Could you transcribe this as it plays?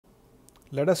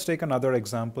Let us take another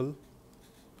example.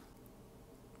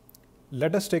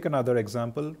 Let us take another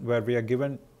example where we are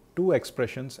given two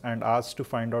expressions and asked to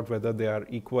find out whether they are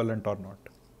equivalent or not.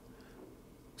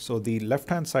 So the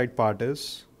left-hand side part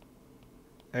is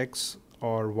x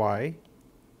or y,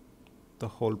 the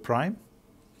whole prime,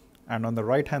 and on the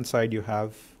right-hand side you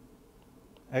have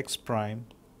x prime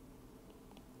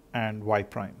and y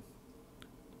prime.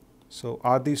 So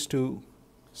are these two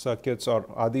circuits or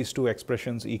are these two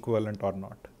expressions equivalent or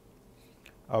not?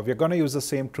 We're going to use the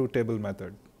same truth table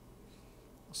method.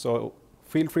 So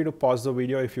feel free to pause the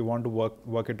video if you want to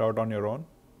work it out on your own.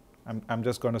 I'm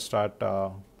just going to start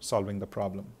solving the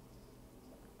problem.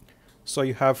 So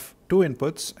you have two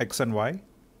inputs, x and y,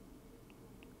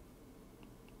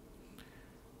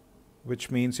 which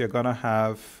means you're going to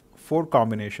have four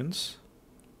combinations.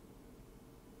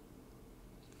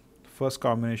 First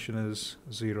combination is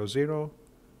 0, 0,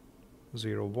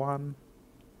 0, 1,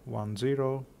 1,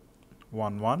 0,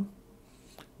 1, 1.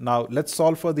 Now let's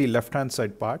solve for the left-hand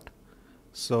side part.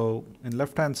 So in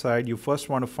left-hand side, you first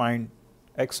want to find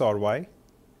x or y.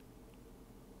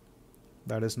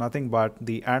 That is nothing but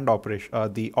the AND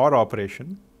operation, the OR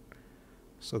operation.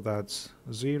 So that's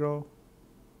 0,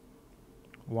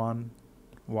 1,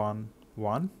 1,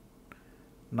 1.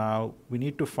 Now we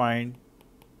need to find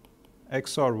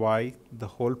x or y, the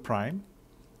whole prime.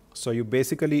 So you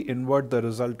basically invert the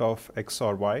result of x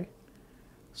or y.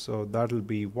 So that will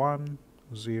be 1,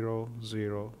 0,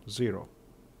 0, 0.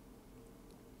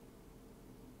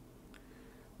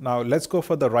 Now let's go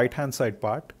for the right hand side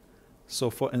part. So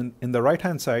for in the right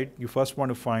hand side, you first want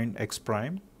to find x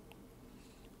prime,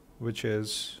 which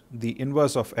is the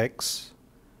inverse of x.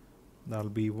 That will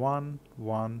be 1,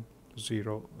 1,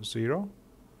 0, 0.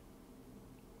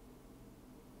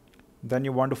 Then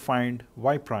you want to find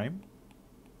y prime,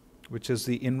 which is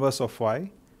the inverse of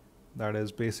y. That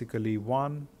is basically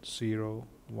 1, 0,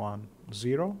 1,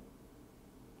 0.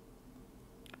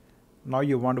 Now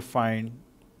you want to find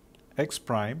x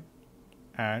prime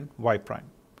and y prime.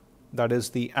 That is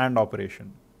the AND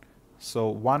operation. So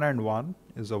 1 and 1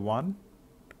 is a 1,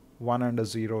 1 and a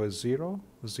 0 is 0,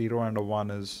 0 and a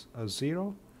 1 is a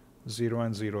 0, 0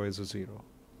 and 0 is a 0.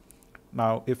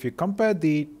 Now if you compare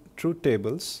the truth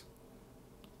tables,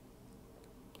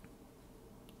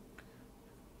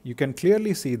 you can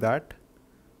clearly see that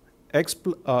x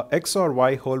or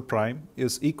y whole prime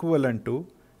is equivalent to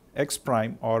x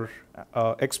prime or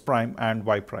x prime and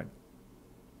y prime.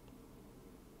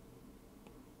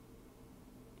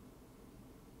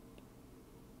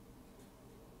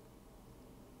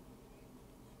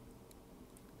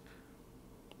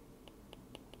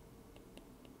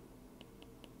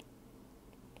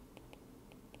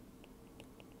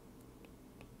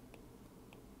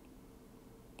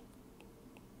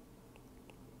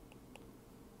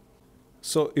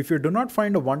 So if you do not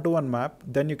find a one-to-one map,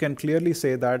 then you can clearly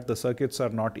say that the circuits are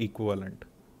not equivalent.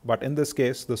 But in this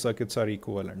case, the circuits are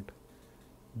equivalent.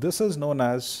 This is known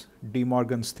as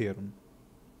DeMorgans Theorem.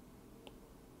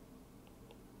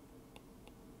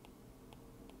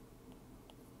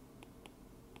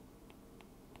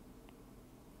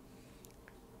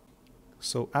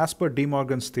 So as per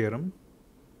DeMorgans Theorem,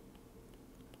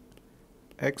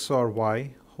 x or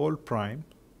y whole prime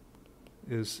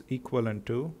is equivalent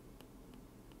to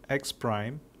x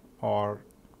prime or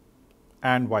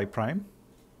and y prime,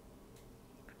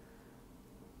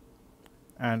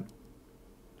 and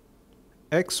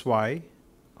xy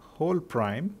whole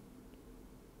prime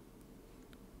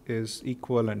is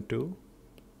equivalent to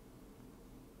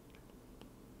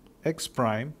x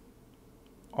prime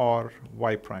or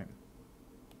y prime.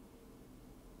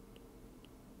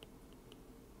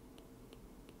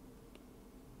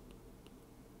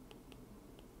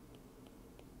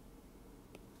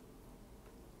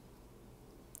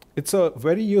 It's a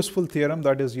very useful theorem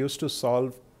that is used to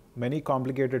solve many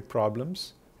complicated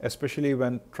problems, especially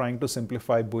when trying to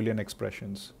simplify Boolean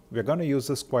expressions. We're going to use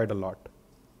this quite a lot.